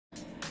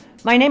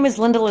My name is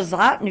Linda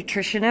Lazat,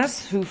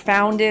 nutritionist who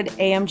founded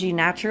AMG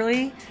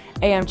Naturally.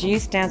 AMG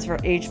stands for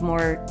Age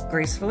More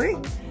Gracefully.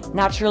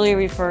 Naturally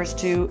refers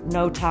to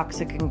no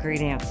toxic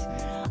ingredients.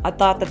 I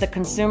thought that the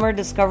Consumer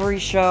Discovery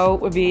Show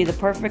would be the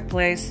perfect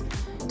place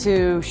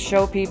to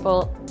show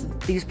people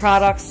these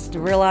products,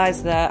 to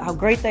realize that how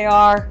great they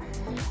are,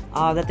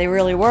 that they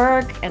really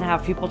work, and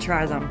have people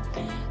try them.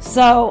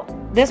 So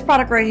this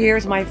product right here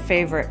is my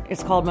favorite.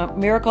 It's called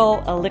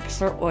Miracle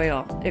Elixir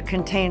Oil. It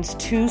contains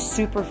 2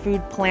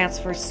 superfood plants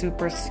for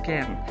super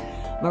skin: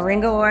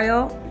 moringa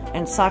oil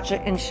and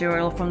sacha inchi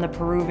oil from the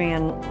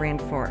Peruvian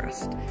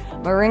rainforest.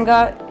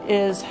 Moringa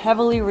is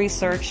heavily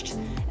researched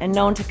and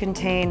known to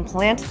contain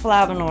plant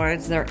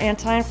flavonoids. They're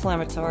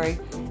anti-inflammatory,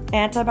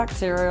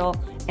 antibacterial,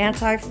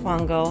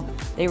 antifungal.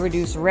 They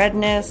reduce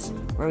redness,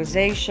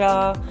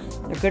 rosacea.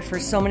 They're good for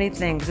so many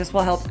things. This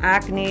will help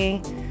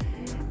acne.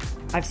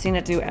 I've seen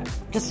it do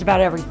just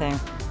about everything.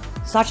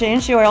 Sacha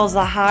inchi oil is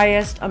the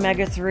highest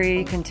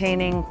omega-3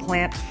 containing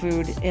plant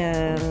food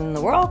in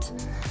the world.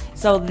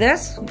 So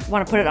this, you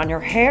want to put it on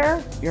your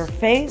hair, your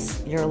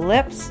face, your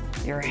lips,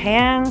 your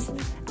hands,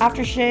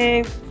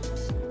 aftershave.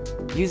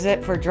 Use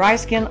it for dry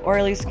skin,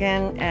 oily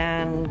skin,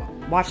 and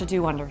watch it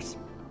do wonders.